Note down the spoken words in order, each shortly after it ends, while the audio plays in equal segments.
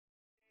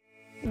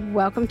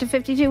Welcome to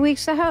 52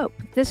 Weeks of Hope.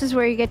 This is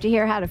where you get to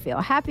hear how to feel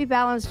happy,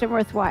 balanced, and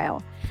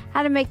worthwhile.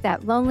 How to make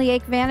that lonely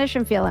ache vanish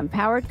and feel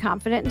empowered,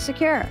 confident, and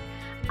secure.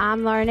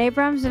 I'm Lauren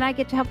Abrams, and I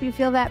get to help you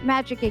feel that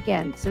magic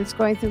again since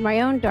going through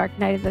my own dark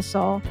night of the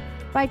soul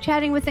by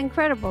chatting with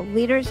incredible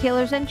leaders,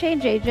 healers, and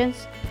change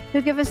agents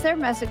who give us their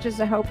messages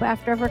of hope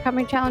after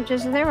overcoming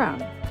challenges of their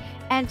own.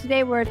 And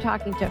today we're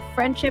talking to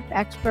friendship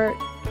expert,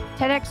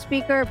 TEDx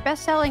speaker,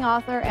 best-selling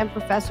author, and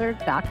professor,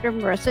 Dr.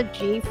 Marissa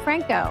G.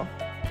 Franco.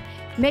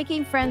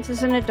 Making friends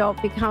as an adult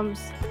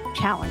becomes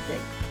challenging.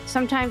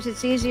 Sometimes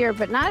it's easier,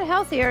 but not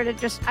healthier, to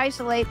just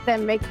isolate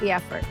than make the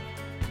effort.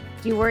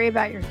 Do you worry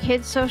about your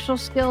kids' social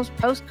skills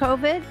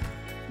post-COVID?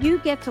 You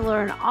get to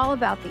learn all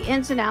about the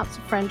ins and outs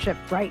of friendship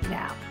right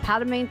now, how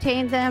to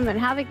maintain them, and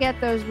how to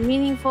get those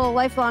meaningful,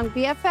 lifelong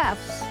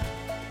BFFs.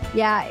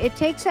 Yeah, it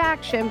takes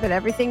action, but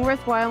everything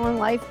worthwhile in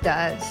life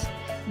does.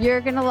 You're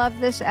going to love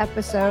this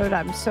episode.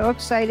 I'm so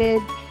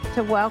excited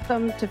to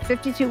welcome to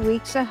 52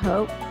 Weeks of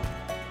Hope,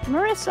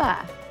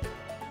 Marissa.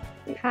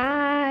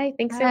 Hi,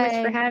 thanks so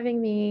much for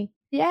having me.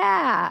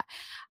 Yeah.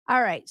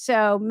 All right.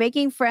 So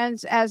making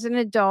friends as an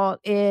adult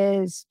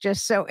is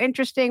just so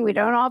interesting. We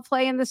don't all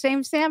play in the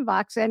same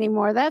sandbox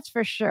anymore, that's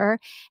for sure.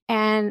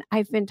 And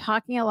I've been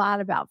talking a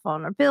lot about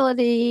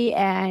vulnerability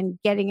and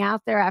getting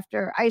out there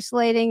after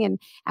isolating and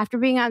after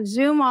being on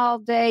Zoom all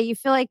day. You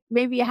feel like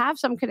maybe you have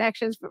some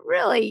connections, but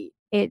really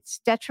it's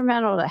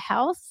detrimental to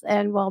health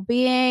and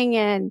well-being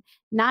and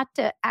not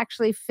to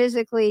actually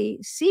physically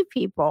see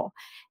people.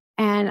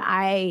 And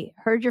I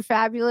heard your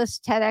fabulous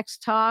TEDx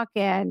talk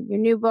and your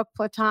new book,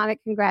 Platonic.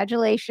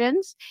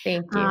 Congratulations.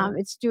 Thank you.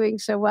 It's doing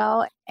so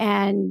well.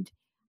 And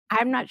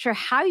I'm not sure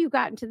how you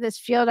got into this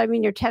field. I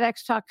mean, your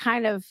TEDx talk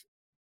kind of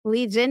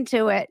leads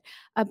into it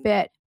a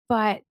bit,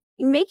 but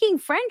making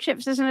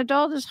friendships as an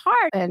adult is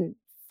hard. And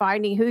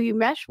finding who you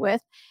mesh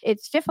with,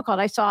 it's difficult.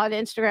 I saw an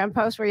Instagram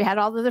post where you had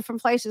all the different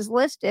places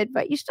listed,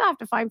 but you still have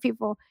to find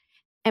people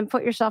and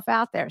put yourself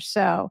out there.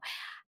 So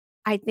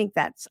I think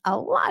that's a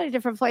lot of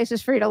different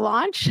places for you to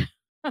launch.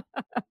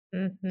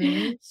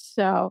 Mm-hmm.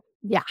 So,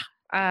 yeah.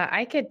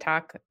 I could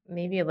talk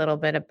maybe a little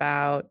bit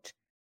about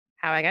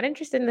how I got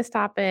interested in this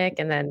topic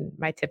and then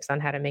my tips on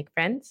how to make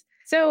friends.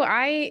 So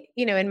I,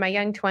 in my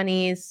young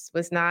 20s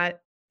was not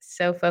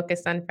so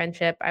focused on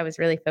friendship. I was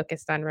really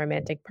focused on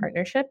romantic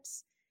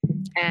partnerships.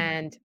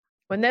 And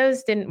when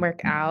those didn't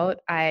work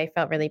out, I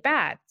felt really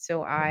bad.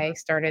 So I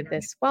started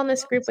this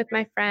wellness group with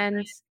my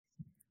friends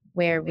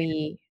where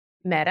we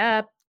met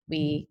up.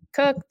 We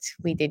cooked,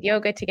 we did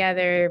yoga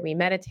together, we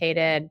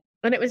meditated,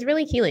 and it was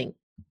really healing.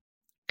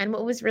 And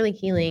what was really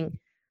healing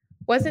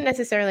wasn't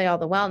necessarily all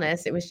the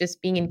wellness. It was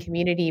just being in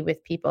community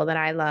with people that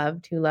I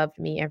loved, who loved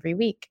me every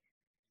week.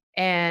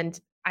 And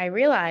I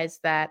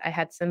realized that I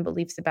had some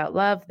beliefs about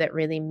love that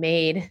really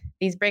made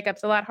these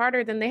breakups a lot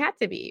harder than they had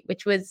to be,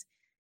 which was,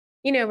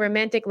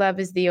 romantic love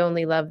is the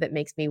only love that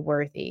makes me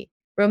worthy.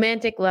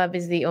 Romantic love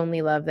is the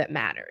only love that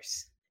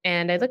matters.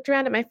 And I looked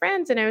around at my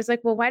friends and I was like,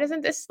 well, why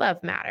doesn't this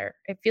love matter?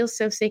 It feels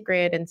so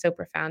sacred and so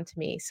profound to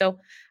me. So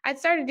I'd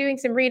started doing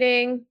some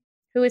reading.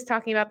 Who was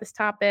talking about this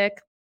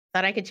topic?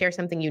 Thought I could share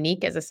something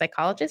unique as a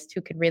psychologist who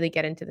could really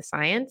get into the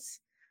science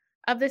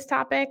of this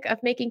topic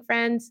of making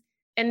friends.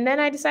 And then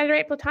I decided to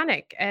write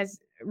Platonic as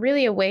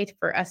really a way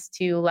for us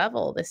to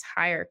level this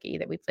hierarchy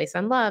that we place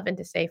on love and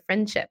to say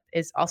friendship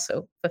is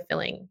also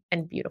fulfilling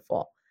and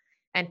beautiful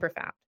and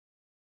profound.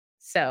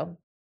 So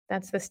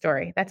that's the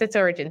story. That's its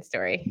origin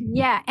story.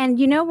 Yeah. And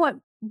you know what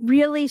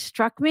really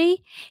struck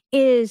me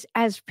is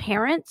as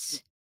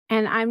parents,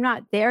 and I'm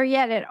not there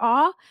yet at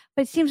all,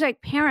 but it seems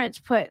like parents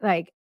put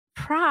like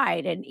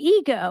pride and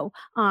ego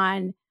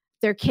on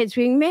their kids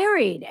being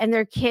married and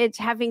their kids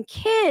having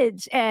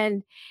kids.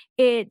 And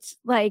it's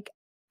like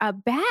a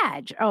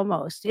badge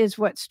almost is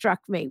what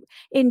struck me.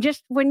 And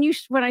just when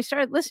I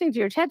started listening to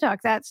your TED talk,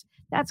 that's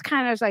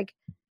kind of like,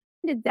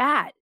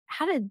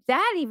 how did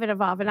that even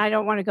evolve? And I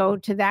don't want to go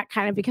to that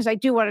kind of, because I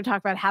do want to talk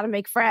about how to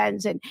make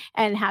friends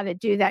and how to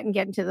do that and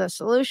get into the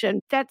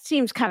solution. That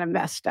seems kind of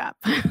messed up.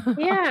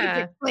 Yeah.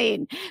 Keep it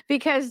clean,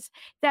 because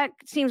that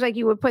seems like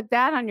you would put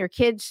that on your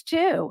kids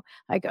too.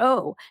 Like,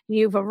 oh,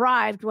 you've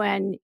arrived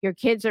when your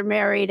kids are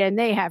married and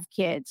they have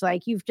kids.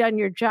 Like, you've done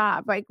your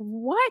job. Like,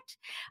 what?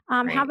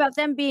 Right. How about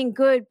them being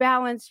good,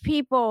 balanced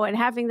people and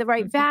having the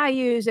right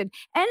values and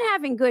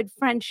having good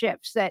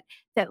friendships that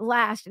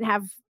last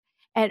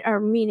and are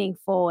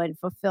meaningful and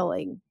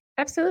fulfilling?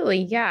 Absolutely.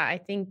 Yeah. I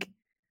think,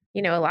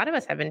 a lot of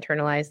us have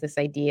internalized this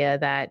idea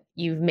that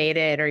you've made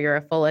it or you're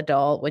a full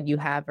adult when you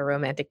have a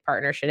romantic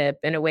partnership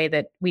in a way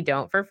that we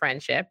don't for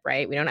friendship,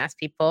 right? We don't ask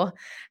people,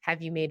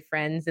 have you made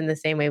friends in the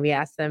same way we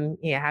ask them,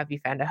 have you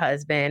found a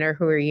husband or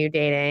who are you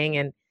dating?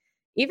 And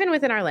even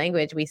within our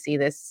language, we see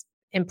this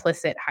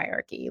implicit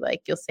hierarchy.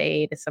 Like you'll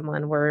say to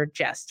someone, we're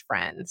just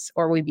friends,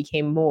 or we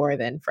became more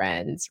than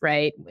friends,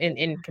 right?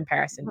 In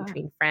comparison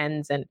between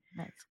friends and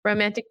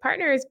romantic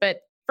partners.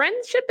 But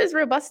friendship is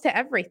robust to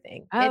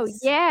everything. Oh,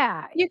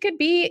 yeah. You could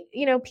be,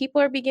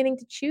 people are beginning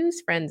to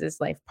choose friends as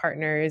life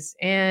partners,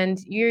 and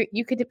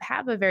you could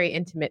have a very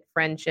intimate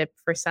friendship,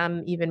 for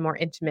some even more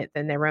intimate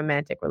than their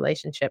romantic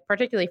relationship,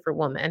 particularly for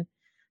women.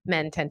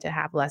 Men tend to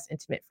have less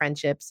intimate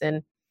friendships,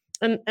 and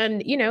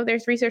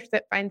there's research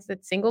that finds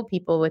that single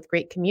people with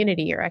great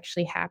community are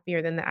actually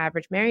happier than the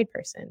average married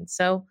person.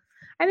 So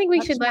I think we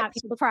That's should let not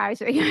people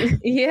surprising.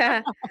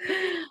 yeah.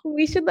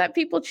 We should let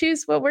people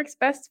choose what works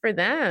best for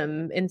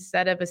them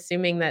instead of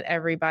assuming that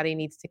everybody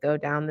needs to go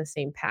down the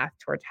same path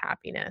towards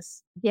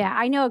happiness. Yeah,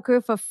 I know a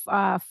group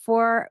of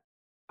 4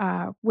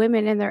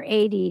 women in their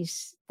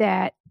 80s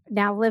that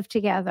now live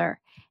together,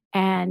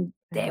 and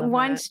I love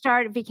one that.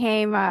 started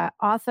became a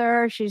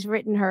author. She's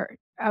written her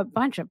a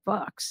bunch of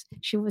books.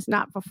 She was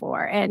not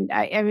before, and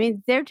I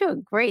mean, they're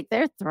doing great.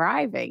 They're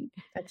thriving.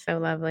 That's so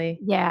lovely.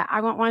 Yeah,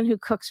 I want one who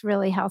cooks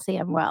really healthy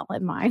and well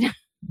in mine.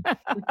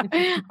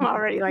 I'm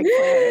already like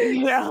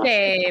planning,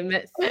 Same,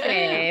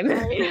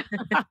 same.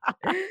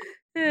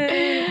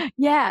 Right.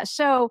 Yeah.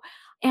 So,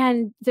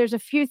 and there's a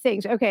few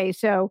things. Okay.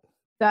 So,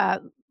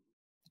 the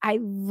I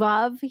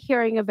love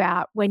hearing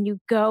about when you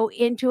go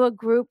into a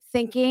group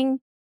thinking,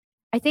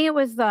 I think it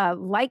was the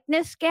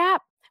likeness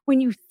gap,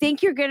 when you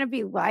think you're going to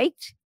be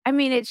liked. I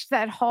mean, it's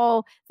that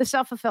whole, the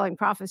self fulfilling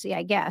prophecy,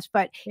 I guess,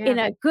 but Yeah. in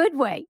a good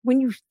way. When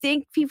you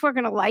think people are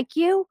going to like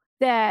you,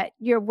 that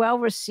you're well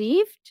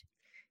received.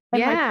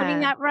 Am I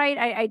putting Yeah. that right?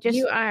 I just,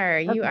 You are,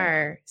 you okay.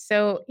 are.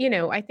 So,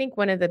 I think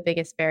one of the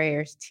biggest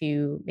barriers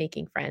to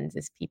making friends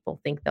is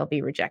people think they'll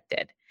be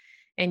rejected.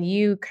 And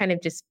you kind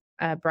of just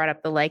brought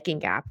up the liking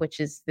gap,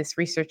 which is this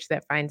research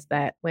that finds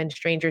that when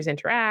strangers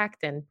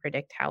interact and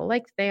predict how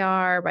liked they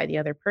are by the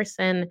other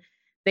person,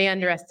 they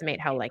underestimate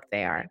how liked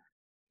they are.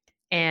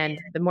 And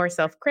the more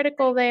self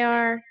critical they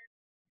are,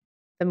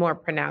 the more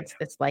pronounced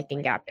this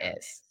liking gap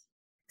is.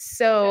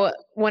 So,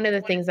 one of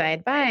the things I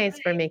advise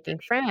for making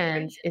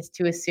friends is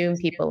to assume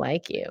people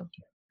like you.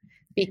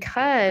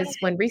 Because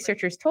when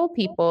researchers told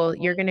people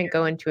you're going to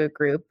go into a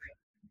group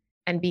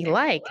and be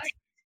liked,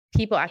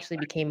 people actually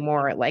became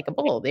more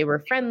likable. They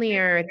were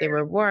friendlier, they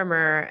were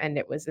warmer, and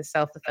it was a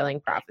self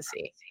fulfilling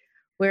prophecy.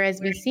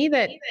 Whereas we see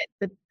that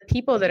the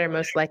people that are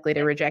most likely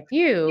to reject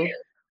you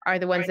are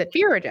the ones that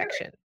fear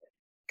rejection.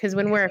 Because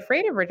when we're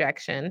afraid of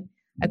rejection,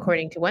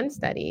 according to one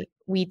study,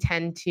 we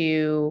tend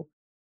to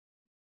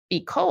be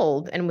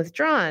cold and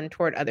withdrawn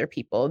toward other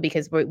people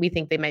because we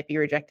think they might be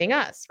rejecting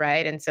us,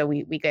 right? And so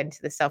we get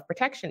into the self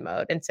protection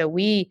mode. And so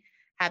we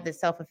have this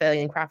self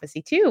fulfilling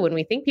prophecy too. When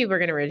we think people are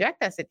going to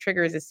reject us, it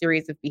triggers a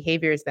series of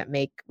behaviors that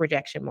make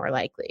rejection more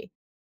likely.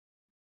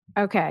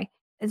 Okay.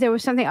 There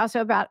was something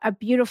also about a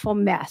beautiful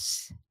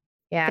mess.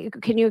 Yeah.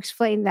 Can you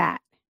explain that?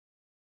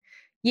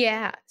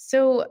 Yeah.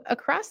 So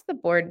across the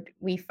board,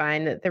 we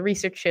find that the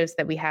research shows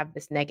that we have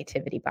this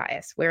negativity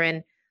bias,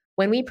 wherein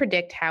when we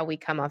predict how we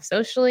come off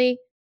socially,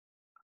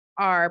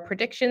 our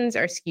predictions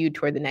are skewed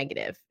toward the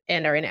negative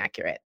and are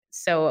inaccurate.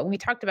 So we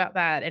talked about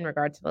that in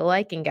regard to the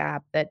liking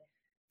gap, that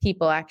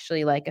people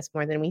actually like us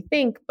more than we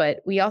think,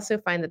 but we also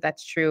find that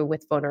that's true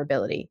with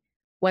vulnerability.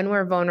 When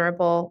we're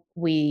vulnerable,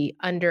 we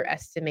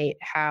underestimate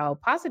how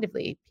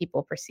positively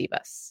people perceive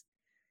us.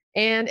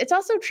 And it's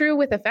also true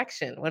with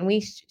affection. When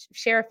we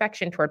share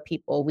affection toward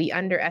people, we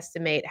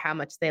underestimate how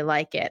much they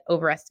like it,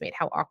 overestimate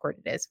how awkward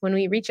it is. When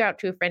we reach out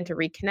to a friend to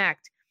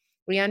reconnect,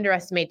 we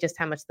underestimate just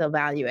how much they'll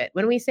value it.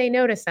 When we say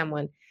no to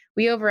someone,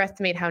 we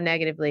overestimate how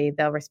negatively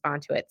they'll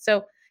respond to it.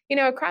 So,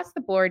 across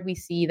the board, we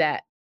see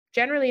that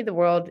generally the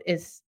world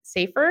is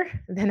safer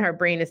than our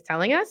brain is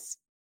telling us,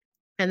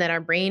 and that our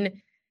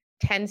brain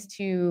tends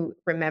to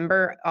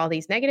remember all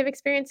these negative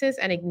experiences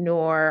and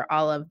ignore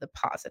all of the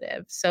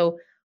positive. So,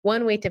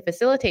 one way to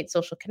facilitate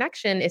social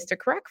connection is to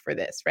correct for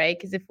this, right?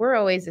 Because if we're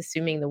always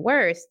assuming the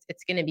worst,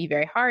 it's going to be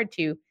very hard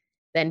to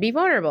then be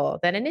vulnerable,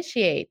 then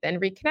initiate, then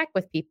reconnect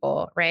with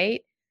people,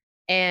 right?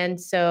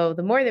 And so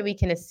the more that we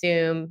can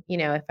assume,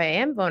 if I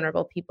am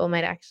vulnerable, people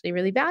might actually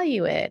really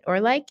value it or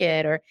like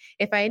it. Or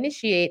if I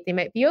initiate, they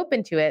might be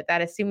open to it.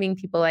 That assuming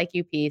people like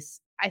you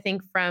piece, I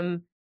think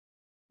from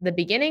the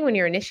beginning when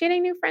you're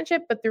initiating new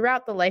friendship, but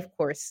throughout the life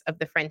course of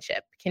the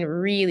friendship can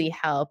really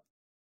help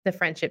the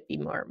friendship be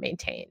more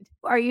maintained.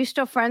 Are you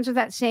still friends with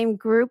that same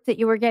group that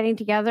you were getting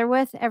together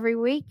with every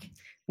week?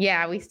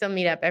 Yeah, we still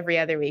meet up every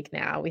other week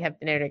now. We have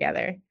dinner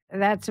together.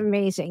 That's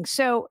amazing.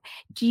 So,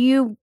 do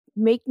you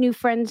make new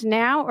friends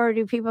now, or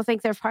do people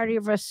think they're part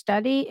of a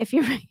study if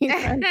you're making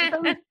friends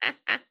with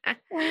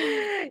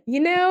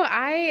them?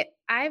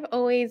 I've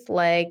always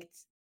liked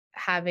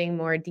having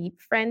more deep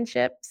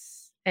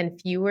friendships and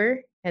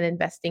fewer and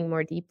investing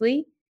more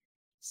deeply.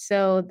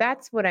 So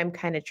that's what I'm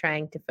kind of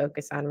trying to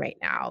focus on right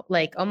now,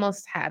 like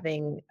almost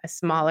having a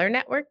smaller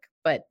network,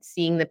 but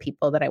seeing the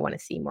people that I want to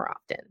see more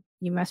often.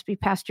 You must be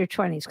past your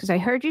 20s because I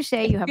heard you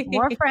say you have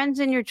more friends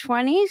in your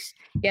 20s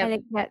and Yep.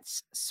 it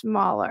gets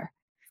smaller.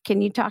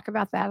 Can you talk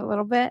about that a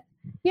little bit?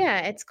 Yeah,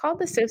 it's called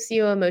the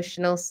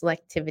socio-emotional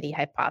selectivity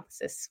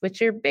hypothesis,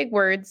 which are big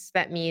words.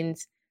 That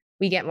means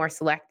we get more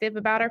selective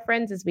about our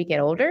friends as we get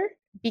older.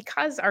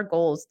 because our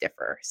goals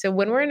differ. So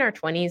when we're in our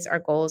 20s, our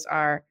goals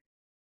are,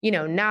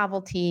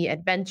 novelty,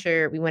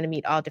 adventure. We want to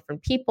meet all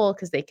different people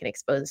because they can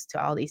expose us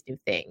to all these new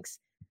things.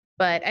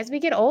 But as we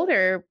get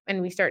older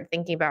and we start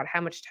thinking about how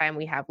much time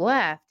we have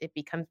left, it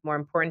becomes more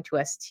important to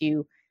us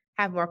to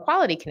have more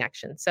quality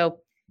connections. So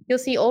you'll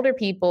see older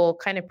people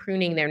kind of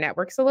pruning their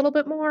networks a little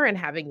bit more and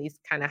having these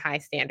kind of high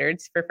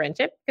standards for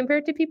friendship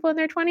compared to people in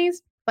their 20s.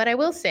 But I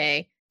will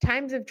say,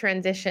 times of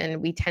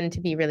transition, we tend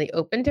to be really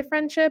open to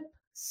friendship.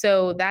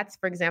 So that's,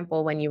 for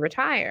example, when you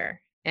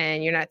retire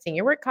and you're not seeing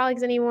your work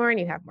colleagues anymore and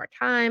you have more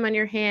time on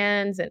your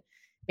hands and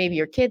maybe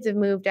your kids have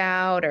moved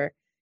out or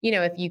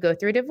if you go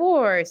through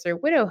divorce or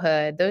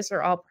widowhood, those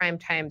are all prime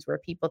times where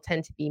people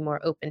tend to be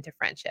more open to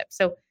friendship.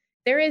 So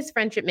there is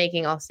friendship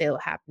making also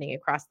happening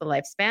across the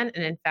lifespan.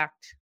 And in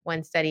fact,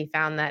 one study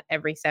found that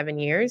every 7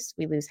 years,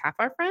 we lose half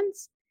our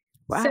friends.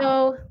 Wow.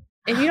 So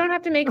if you don't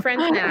have to make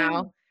friends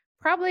now,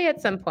 probably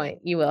at some point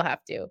you will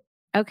have to.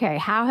 Okay.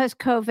 How has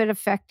COVID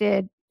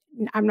affected?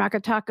 I'm not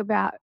going to talk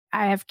about,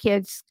 I have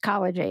kids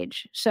college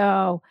age.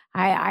 So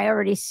I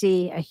already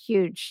see a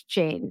huge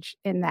change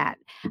in that.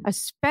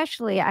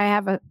 Especially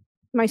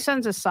my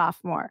son's a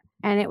sophomore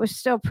and it was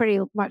still pretty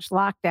much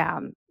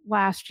lockdown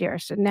last year.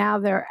 So now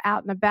they're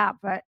out and about.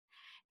 But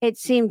it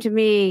seemed to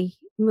me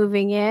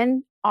moving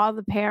in, all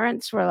the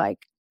parents were like,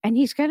 and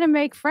he's going to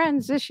make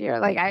friends this year.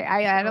 Like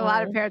I had a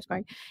lot of parents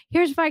going,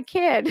 here's my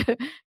kid.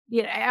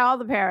 All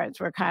the parents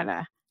were kind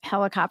of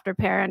helicopter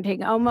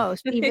parenting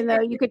almost, even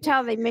though you could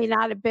tell they may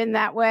not have been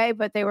that way,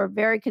 but they were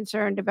very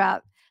concerned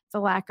about the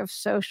lack of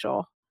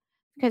social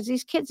because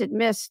these kids had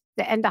missed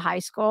the end of high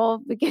school.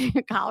 Beginning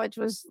of college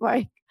was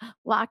like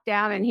locked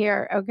down and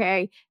here,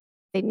 okay,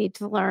 they need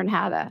to learn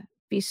how to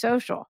be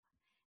social.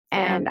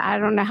 And I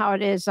don't know how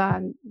it is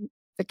on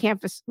the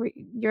campus.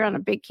 You're on a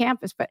big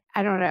campus, but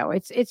I don't know.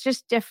 It's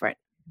just different.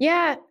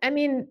 Yeah. I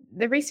mean,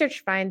 the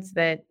research finds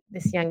that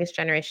this youngest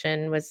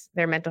generation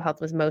their mental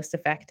health was most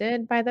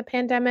affected by the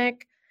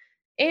pandemic.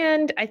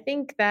 And I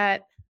think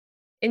that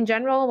in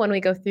general, when we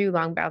go through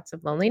long bouts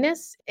of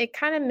loneliness, it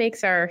kind of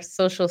makes our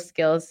social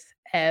skills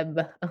ebb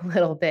a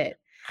little bit.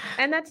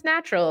 And that's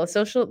natural.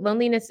 Social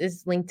loneliness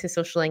is linked to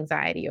social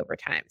anxiety over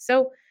time.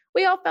 So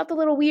we all felt a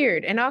little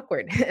weird and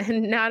awkward,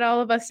 and not all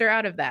of us are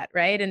out of that,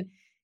 right?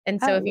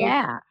 And so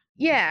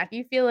if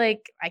you feel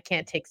like I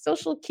can't take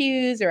social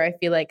cues or I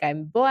feel like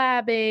I'm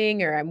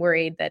blabbing or I'm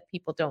worried that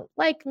people don't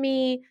like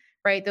me,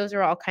 right? Those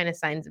are all kind of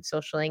signs of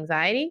social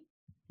anxiety.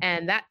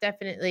 And that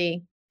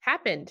definitely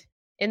happened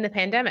in the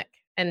pandemic.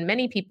 And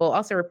many people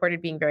also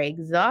reported being very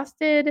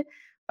exhausted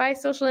by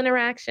social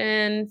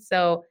interaction.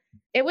 So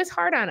it was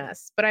hard on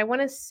us. But I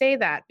want to say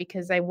that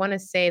because I want to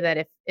say that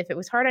if it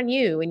was hard on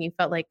you and you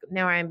felt like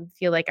now I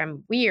feel like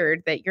I'm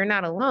weird, that you're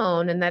not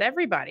alone and that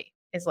everybody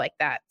is like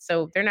that.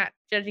 So they're not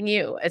judging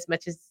you as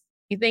much as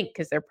you think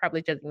because they're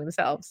probably judging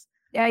themselves.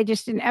 I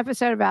just did an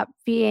episode about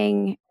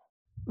being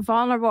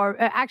vulnerable.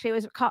 Actually, it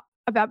was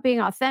about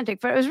being authentic,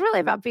 but it was really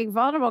about being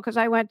vulnerable because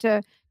I went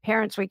to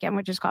Parents Weekend,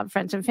 which is called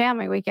Friends and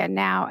Family Weekend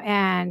now.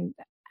 And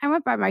I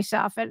went by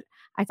myself and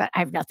I thought, I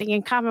have nothing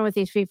in common with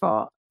these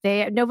people.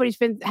 Nobody's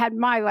had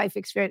my life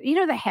experience.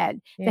 The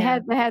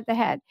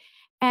head.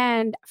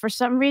 And for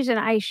some reason,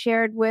 I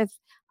shared with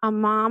a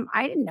mom.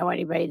 I didn't know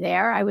anybody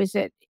there. I was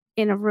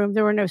in a room.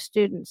 There were no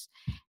students.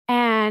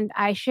 And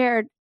I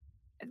shared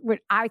what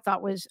I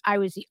thought I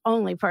was the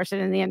only person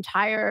in the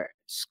entire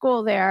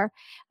school there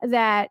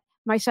that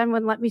my son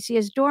wouldn't let me see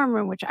his dorm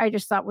room, which I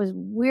just thought was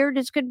weird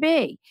as could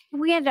be.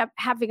 We ended up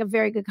having a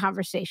very good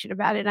conversation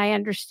about it. And I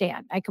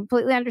understand. I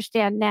completely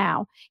understand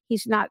now.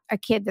 He's not a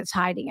kid that's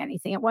hiding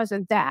anything. It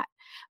wasn't that.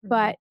 Mm-hmm.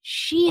 But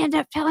she ended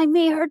up telling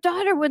me her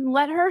daughter wouldn't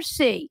let her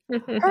see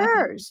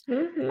hers.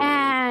 Mm-hmm.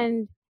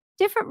 And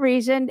different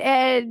reason.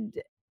 And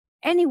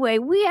anyway,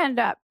 we end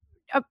up,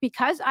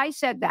 because I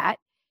said that,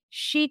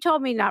 she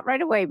told me not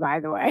right away, by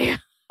the way.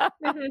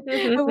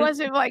 It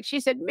wasn't like she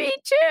said, me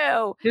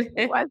too.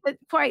 It wasn't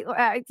quite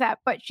like that,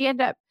 but she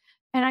ended up,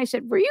 and I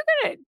said,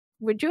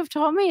 would you have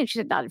told me? And she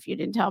said, not if you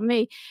didn't tell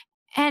me.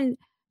 And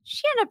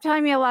she ended up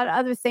telling me a lot of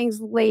other things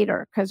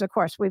later, because of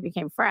course we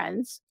became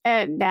friends.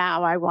 And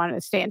now I want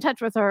to stay in touch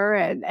with her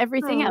and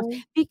everything else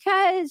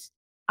because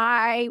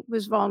I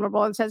was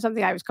vulnerable and said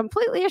something I was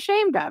completely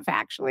ashamed of,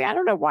 actually. I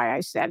don't know why I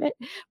said it.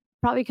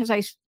 Probably because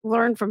I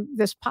learned from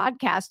this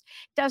podcast.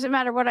 Doesn't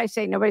matter what I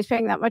say. Nobody's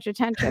paying that much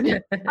attention.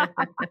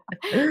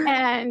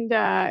 And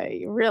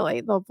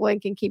really, they'll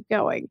blink and keep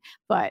going.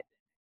 But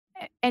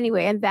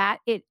anyway, and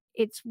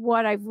it's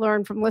what I've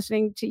learned from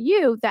listening to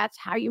you. That's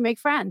how you make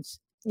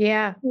friends.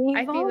 Yeah.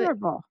 Being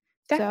vulnerable.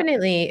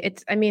 Definitely.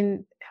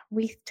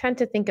 We tend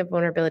to think of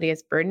vulnerability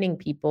as burdening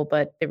people,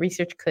 but the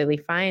research clearly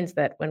finds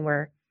that when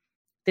we're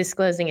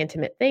disclosing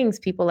intimate things,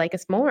 people like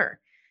us more.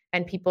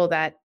 And people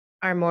that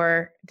are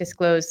more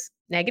disclose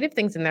negative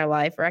things in their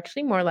life are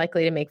actually more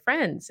likely to make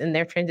friends in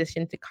their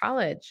transition to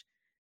college.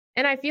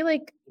 And I feel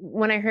like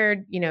when I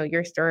heard,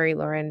 your story,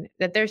 Lauren,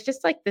 that there's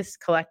just like this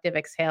collective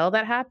exhale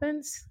that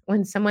happens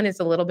when someone is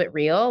a little bit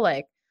real,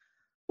 like,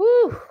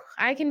 whew,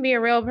 I can be a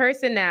real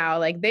person now.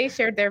 Like they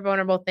shared their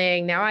vulnerable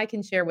thing. Now I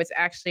can share what's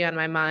actually on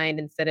my mind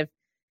instead of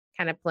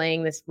kind of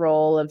playing this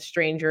role of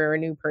stranger or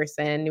new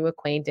person, new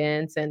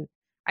acquaintance. And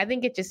I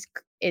think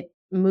it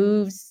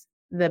moves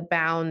the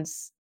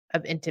bounds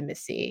of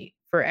intimacy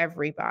for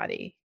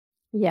everybody.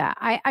 Yeah.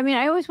 I mean,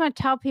 I always want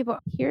to tell people,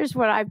 here's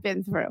what I've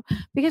been through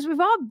because we've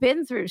all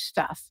been through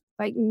stuff.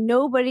 Like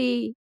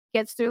nobody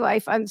gets through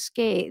life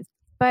unscathed,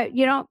 but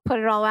you don't put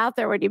it all out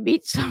there when you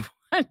meet someone.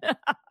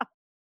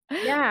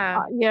 Yeah.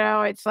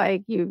 It's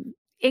like you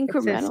It's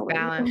this incrementally.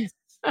 balance.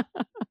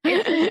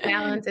 It's this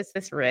balance, it's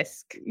this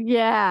risk.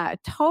 Yeah,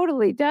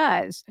 totally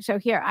does. So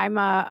here, I'm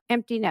a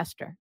empty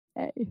nester.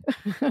 Hey.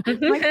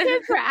 My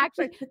kids were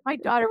actually my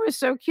daughter was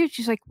so cute.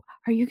 She's like,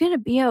 "Are you gonna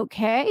be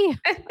okay?"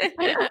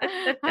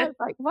 I was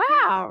like,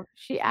 "Wow."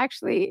 She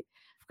actually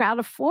got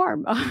a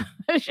form. I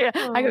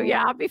go,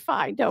 "Yeah, Aw. I'll be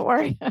fine. Don't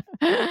worry."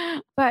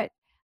 But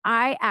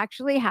I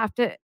actually have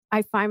to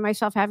I find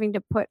myself having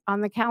to put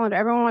on the calendar.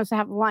 Everyone wants to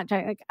have lunch.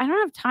 I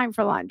don't have time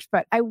for lunch,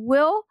 but I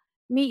will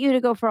meet you to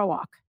go for a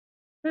walk.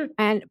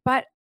 Hmm.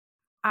 But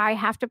I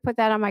have to put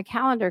that on my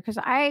calendar because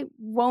I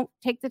won't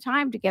take the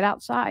time to get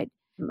outside.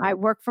 I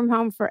work from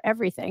home for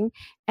everything.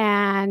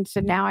 And so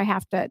now I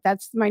have to,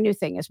 that's my new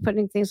thing is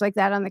putting things like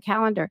that on the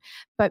calendar.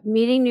 But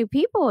meeting new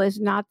people is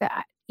not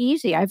that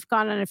easy. I've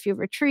gone on a few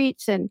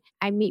retreats and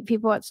I meet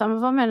people at some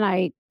of them and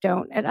I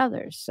don't at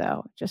others.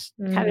 So it just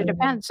kind of Mm.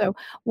 depends. So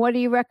what do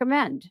you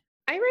recommend?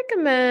 I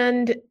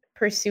recommend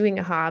pursuing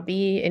a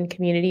hobby in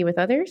community with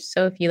others.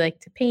 So if you like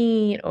to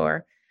paint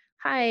or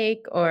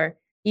hike or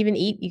even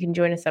eat, you can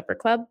join a supper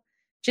club.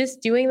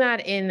 Just doing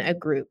that in a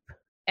group.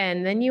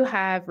 And then you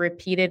have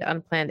repeated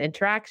unplanned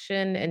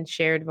interaction and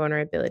shared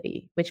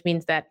vulnerability, which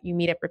means that you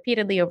meet up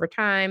repeatedly over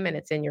time and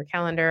it's in your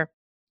calendar.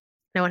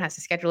 No one has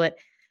to schedule it.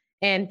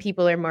 And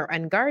people are more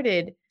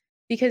unguarded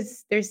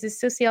because there's this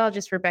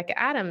sociologist, Rebecca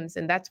Adams,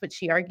 and that's what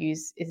she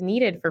argues is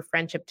needed for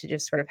friendship to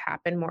just sort of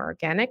happen more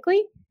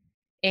organically.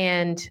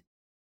 And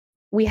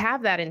we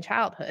have that in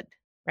childhood,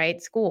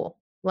 right? School,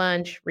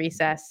 lunch,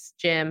 recess,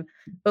 gym,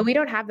 but we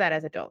don't have that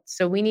as adults.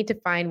 So we need to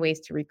find ways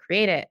to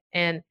recreate it.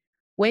 And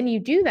when you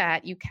do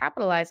that, you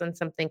capitalize on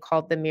something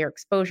called the mere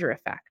exposure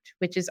effect,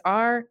 which is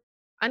our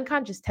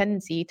unconscious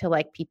tendency to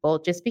like people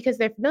just because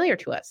they're familiar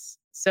to us.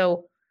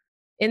 So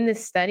in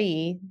this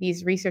study,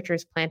 these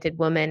researchers planted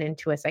women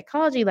into a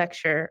psychology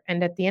lecture.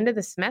 And at the end of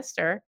the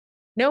semester,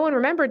 no one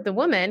remembered the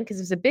woman because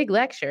it was a big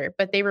lecture,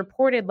 but they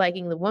reported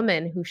liking the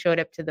woman who showed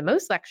up to the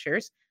most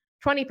lectures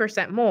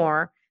 20%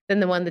 more than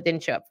the one that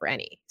didn't show up for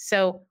any.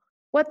 So,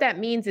 what that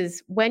means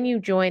is when you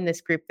join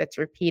this group that's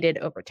repeated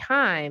over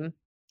time,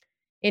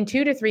 in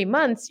 2 to 3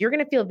 months, you're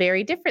going to feel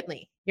very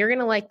differently. You're going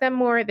to like them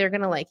more. They're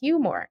going to like you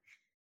more.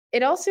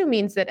 It also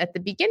means that at the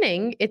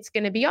beginning, it's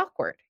going to be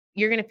awkward.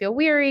 You're going to feel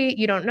weary.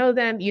 You don't know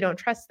them. You don't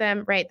trust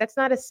them, right? That's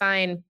not a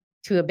sign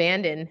to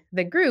abandon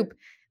the group.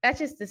 That's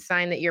just a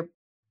sign that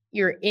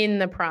you're in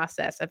the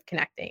process of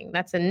connecting.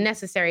 That's a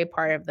necessary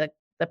part of the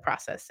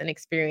process and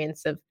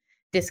experience of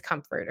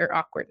discomfort or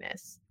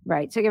awkwardness.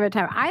 Right. So give it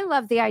time. I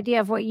love the idea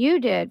of what you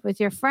did with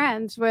your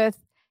friends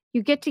with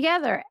you get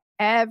together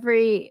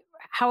every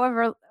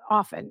however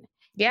often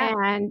Yeah.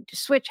 and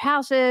switch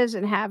houses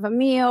and have a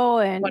meal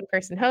and One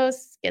person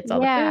hosts, gets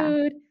all the yeah.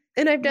 food.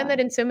 And I've done Yeah. that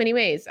in so many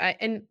ways.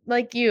 And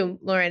like you,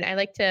 Lauren, I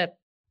like to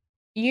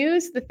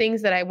use the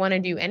things that I want to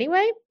do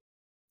anyway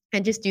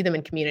and just do them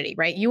in community,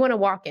 right? You want to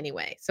walk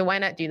anyway. So why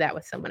not do that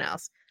with someone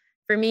else?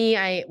 For me,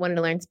 I wanted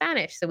to learn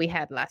Spanish. So we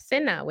had La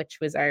Cena, which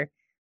was our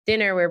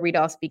dinner where we'd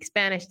all speak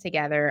Spanish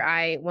together.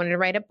 I wanted to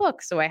write a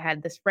book. So I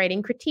had this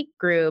writing critique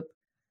group.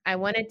 I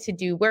wanted to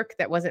do work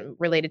that wasn't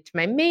related to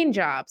my main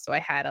job. So I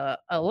had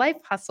a life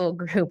hustle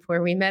group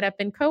where we met up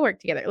and co-work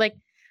together. Like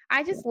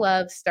I just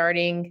love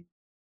starting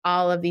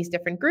all of these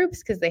different groups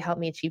because they help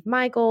me achieve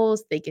my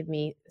goals. They give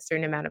me a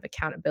certain amount of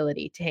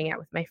accountability to hang out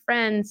with my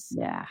friends.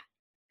 Yeah.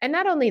 And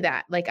not only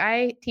that, like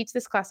I teach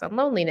this class on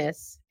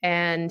loneliness,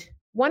 and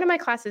one of my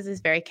classes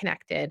is very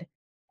connected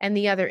and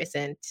the other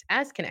isn't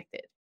as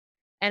connected.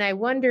 And I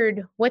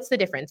wondered, what's the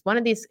difference?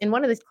 In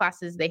one of these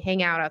classes, they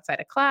hang out outside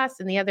of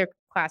class, and the other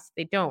class,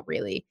 they don't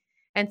really.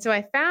 And so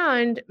I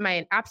found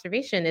my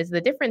observation is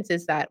the difference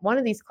is that one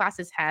of these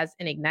classes has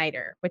an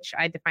igniter, which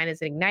I define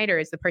as an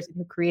igniter is the person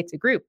who creates a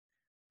group,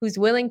 who's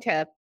willing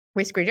to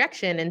risk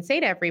rejection and say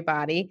to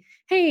everybody,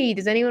 hey,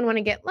 does anyone want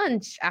to get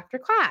lunch after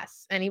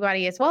class?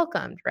 Anybody is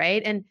welcomed,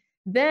 right? And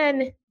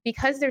then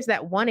because there's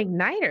that one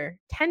igniter,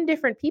 10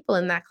 different people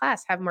in that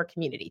class have more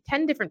community.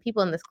 10 different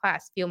people in this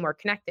class feel more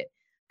connected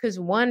because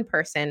one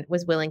person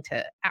was willing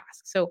to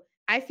ask. So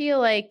I feel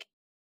like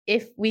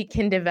if we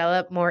can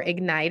develop more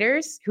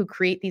igniters who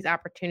create these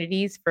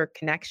opportunities for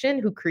connection,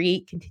 who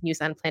create continuous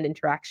unplanned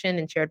interaction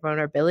and shared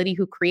vulnerability,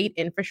 who create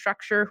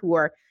infrastructure, who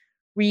are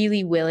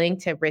really willing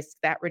to risk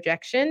that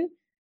rejection,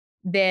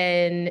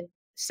 then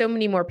so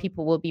many more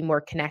people will be more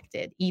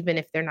connected, even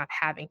if they're not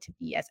having to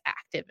be as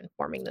active in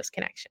forming those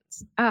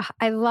connections.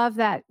 I love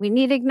that. We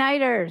need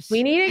igniters.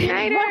 We need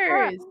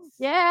igniters.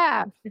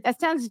 Yeah, that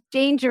sounds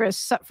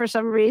dangerous for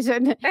some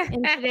reason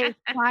in today's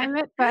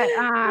climate, but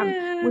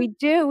we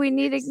do. We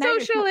need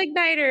igniters. Social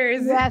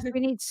igniters. Yes, we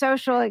need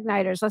social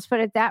igniters. Let's put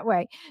it that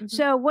way.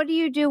 So, what do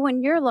you do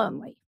when you're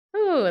lonely?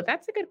 Oh,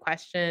 that's a good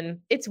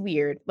question. It's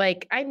weird.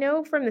 Like, I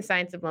know from the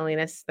science of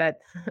loneliness that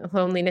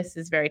loneliness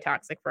is very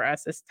toxic for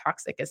us, as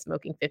toxic as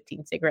smoking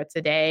 15 cigarettes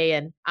a day.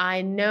 And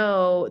I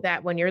know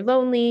that when you're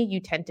lonely, you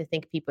tend to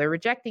think people are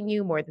rejecting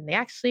you more than they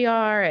actually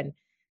are and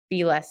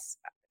be less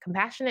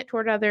compassionate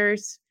toward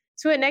others.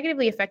 So it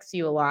negatively affects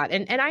you a lot.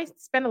 And I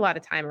spend a lot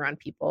of time around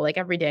people. Like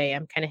every day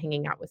I'm kind of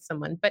hanging out with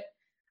someone. But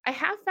I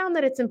have found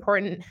that it's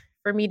important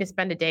for me to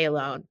spend a day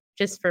alone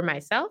just for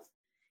myself.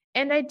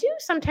 And I do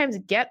sometimes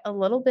get a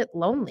little bit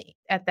lonely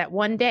at that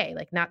one day,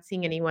 like not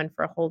seeing anyone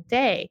for a whole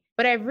day.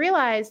 But I've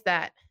realized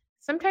that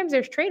sometimes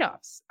there's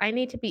trade-offs. I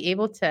need to be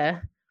able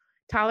to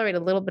tolerate a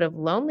little bit of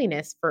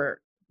loneliness for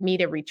me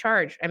to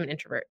recharge. I'm an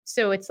introvert.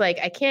 So it's like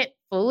I can't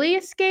fully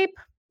escape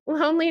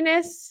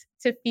loneliness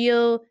to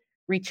feel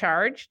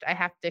recharged. I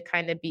have to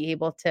kind of be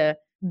able to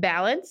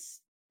balance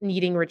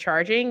needing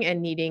recharging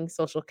and needing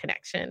social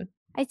connection.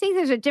 I think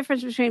there's a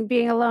difference between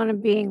being alone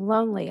and being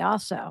lonely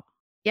also.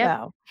 Yeah.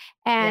 So,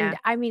 and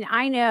I mean,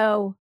 I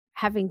know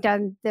having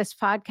done this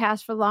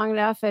podcast for long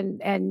enough and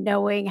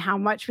knowing how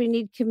much we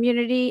need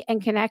community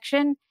and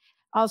connection,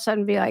 all of a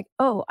sudden be like,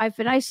 oh, I've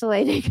been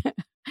isolating.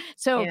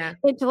 So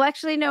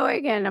intellectually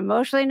knowing and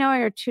emotionally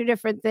knowing are two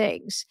different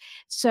things.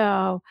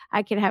 So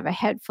I can have a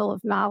head full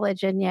of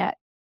knowledge. And yet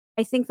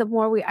I think the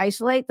more we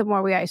isolate, the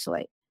more we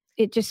isolate.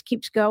 It just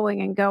keeps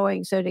going and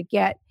going. So to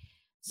get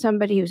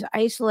somebody who's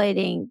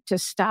isolating to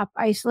stop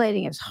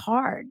isolating is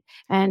hard.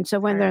 And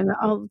so when they're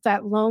in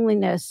that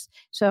loneliness,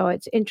 so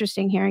it's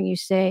interesting hearing you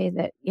say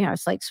that,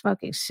 it's like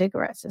smoking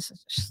cigarettes. This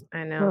is just,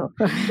 I know.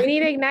 We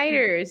need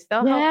igniters.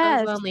 They'll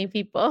help those lonely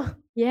people.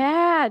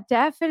 Yeah,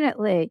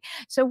 definitely.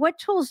 So what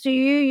tools do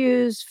you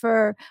use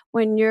for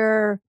when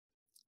you're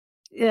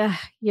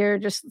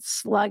just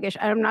sluggish?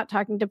 I'm not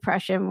talking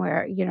depression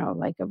where,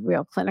 like a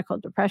real clinical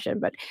depression,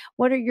 but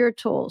what are your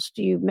tools?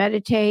 Do you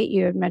meditate?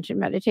 You had mentioned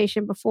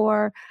meditation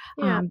before.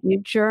 Do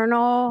you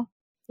journal?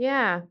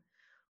 Yeah.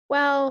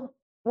 Well,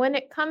 when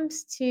it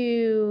comes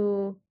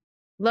to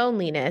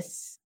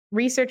loneliness,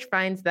 research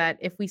finds that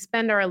if we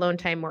spend our alone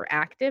time more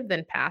active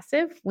than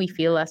passive, we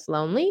feel less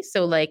lonely.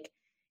 So like,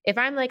 if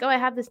I'm like, oh, I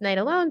have this night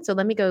alone, so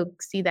let me go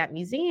see that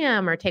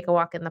museum or take a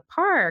walk in the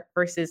park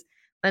versus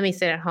let me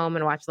sit at home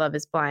and watch Love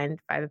is Blind,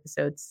 5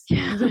 episodes.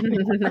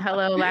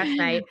 Hello, last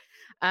night.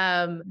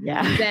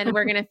 Then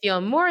we're going to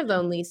feel more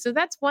lonely. So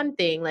that's one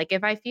thing. Like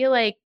if I feel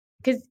like,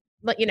 because,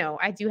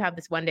 I do have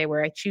this one day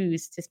where I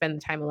choose to spend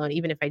the time alone,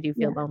 even if I do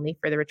feel lonely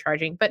for the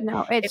recharging. But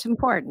no, it's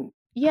important.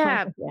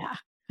 Yeah.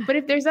 But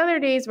if there's other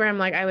days where I'm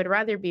like, I would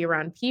rather be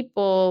around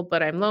people,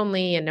 but I'm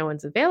lonely and no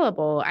one's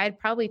available, I'd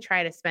probably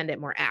try to spend it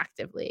more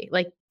actively.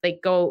 Like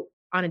go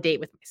on a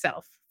date with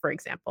myself, for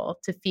example,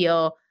 to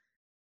feel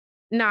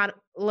not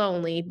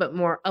lonely, but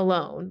more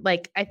alone.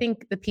 Like I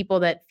think the people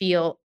that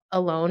feel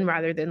alone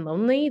rather than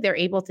lonely, they're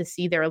able to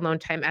see their alone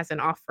time as an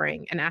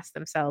offering and ask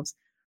themselves,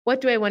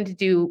 what do I want to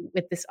do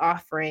with this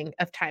offering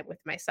of time with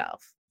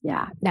myself?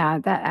 Yeah, no,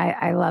 that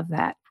I love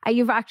that.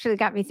 You've actually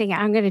got me thinking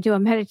I'm going to do a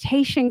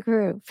meditation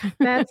group.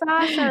 That's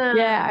awesome.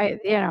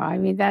 Yeah, I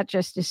mean, that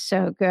just is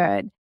so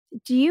good.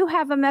 Do you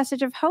have a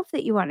message of hope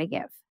that you want to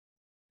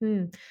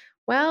give?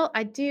 Well,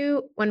 I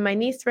do. When my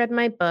niece read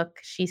my book,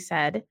 she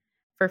said,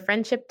 for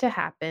friendship to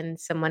happen,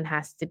 someone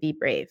has to be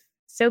brave.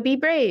 So be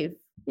brave.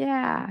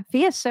 Yeah,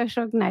 be a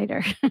social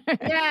igniter.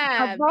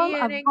 Yeah, be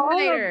an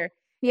igniter.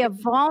 Be a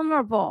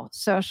vulnerable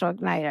social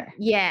igniter.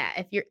 Yeah,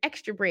 if you're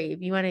extra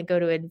brave, you want to go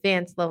to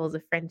advanced levels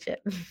of friendship.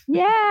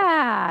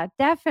 Yeah,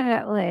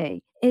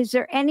 definitely. Is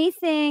there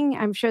anything,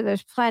 I'm sure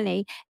there's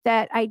plenty,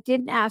 that I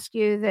didn't ask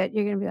you that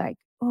you're going to be like,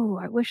 oh,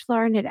 I wish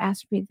Lauren had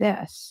asked me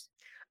this?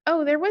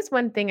 Oh, there was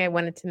one thing I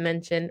wanted to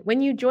mention.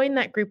 When you join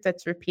that group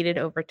that's repeated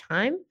over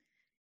time,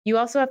 you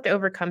also have to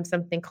overcome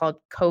something called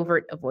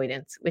covert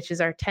avoidance, which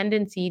is our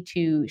tendency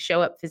to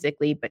show up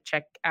physically but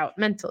check out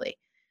mentally.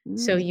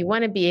 So you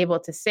want to be able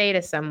to say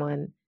to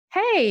someone,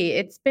 hey,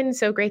 it's been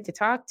so great to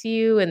talk to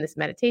you in this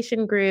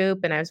meditation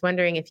group. And I was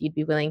wondering if you'd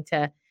be willing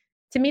to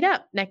meet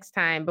up next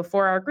time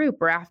before our group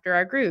or after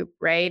our group,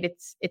 right?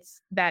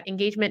 It's that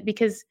engagement,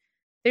 because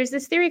there's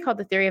this theory called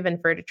the theory of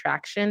inferred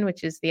attraction,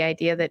 which is the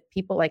idea that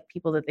people like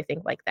people that they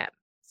think like them.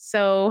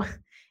 So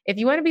if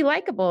you want to be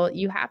likable,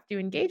 you have to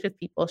engage with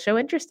people, show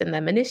interest in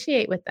them,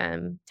 initiate with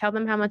them, tell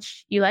them how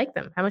much you like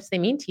them, how much they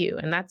mean to you.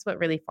 And that's what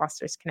really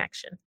fosters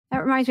connection.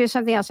 That reminds me of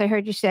something else I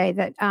heard you say,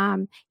 that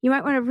you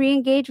might want to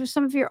re-engage with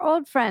some of your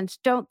old friends.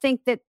 Don't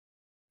think that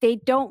they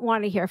don't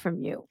want to hear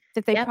from you,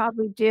 that they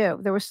probably do.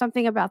 There was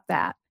something about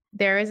that.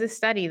 There is a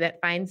study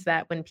that finds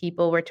that when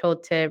people were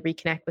told to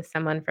reconnect with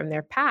someone from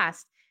their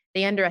past,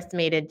 they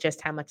underestimated just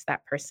how much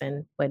that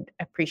person would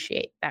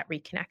appreciate that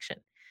reconnection.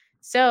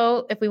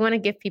 So if we want to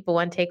give people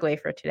one takeaway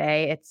for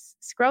today, it's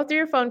scroll through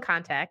your phone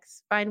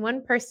contacts, find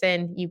one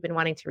person you've been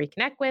wanting to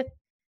reconnect with,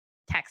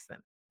 text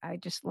them. I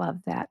just love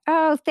that.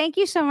 Oh, thank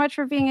you so much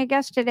for being a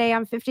guest today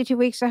on 52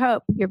 Weeks of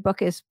Hope. Your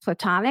book is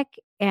Platonic,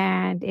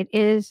 and it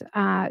is,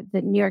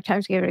 the New York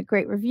Times gave it a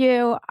great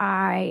review.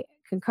 I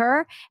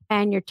concur.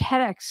 And your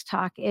TEDx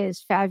talk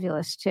is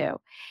fabulous too.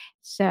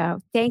 So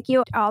thank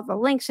you. All the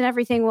links and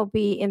everything will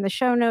be in the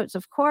show notes,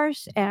 of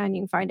course, and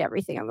you can find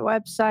everything on the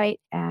website.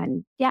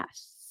 And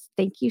yes,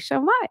 thank you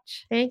so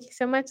much. Thank you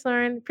so much,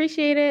 Lauren.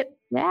 Appreciate it.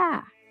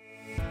 Yeah.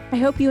 I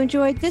hope you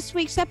enjoyed this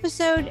week's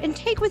episode and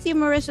take with you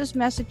Marissa's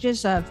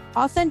messages of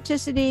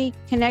authenticity,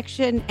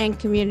 connection, and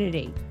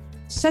community.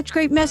 Such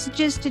great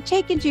messages to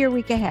take into your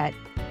week ahead.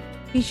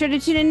 Be sure to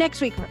tune in next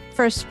week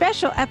for a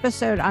special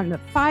episode on the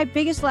 5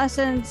 biggest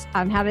lessons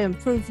on how to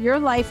improve your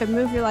life and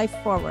move your life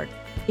forward.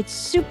 It's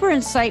super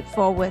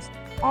insightful with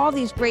all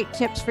these great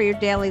tips for your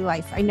daily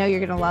life. I know you're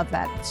going to love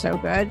that. It's so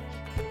good.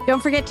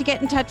 Don't forget to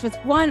get in touch with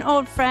one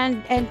old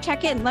friend and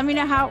check in. Let me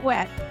know how it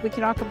went. We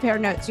can all compare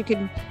notes. You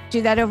can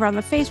do that over on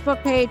the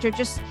Facebook page or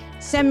just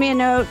send me a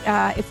note.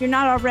 If you're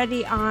not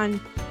already on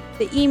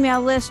the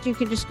email list, you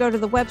can just go to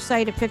the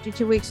website at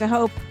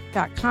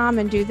 52weeksofhope.com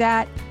and do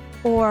that.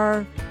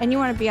 And you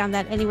want to be on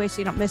that anyway so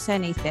you don't miss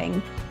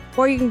anything.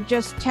 Or you can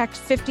just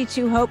text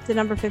 52HOPE, the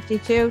number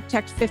 52,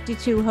 text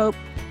 52HOPE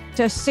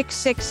to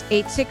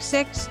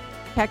 66866.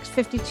 Text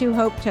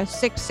 52HOPE to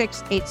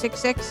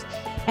 66866.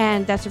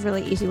 And that's a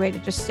really easy way to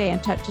just stay in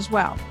touch as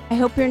well. I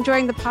hope you're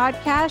enjoying the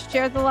podcast.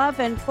 Share the love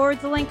and forward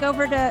the link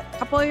over to a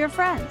couple of your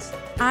friends.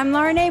 I'm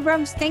Lauren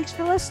Abrams. Thanks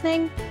for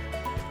listening.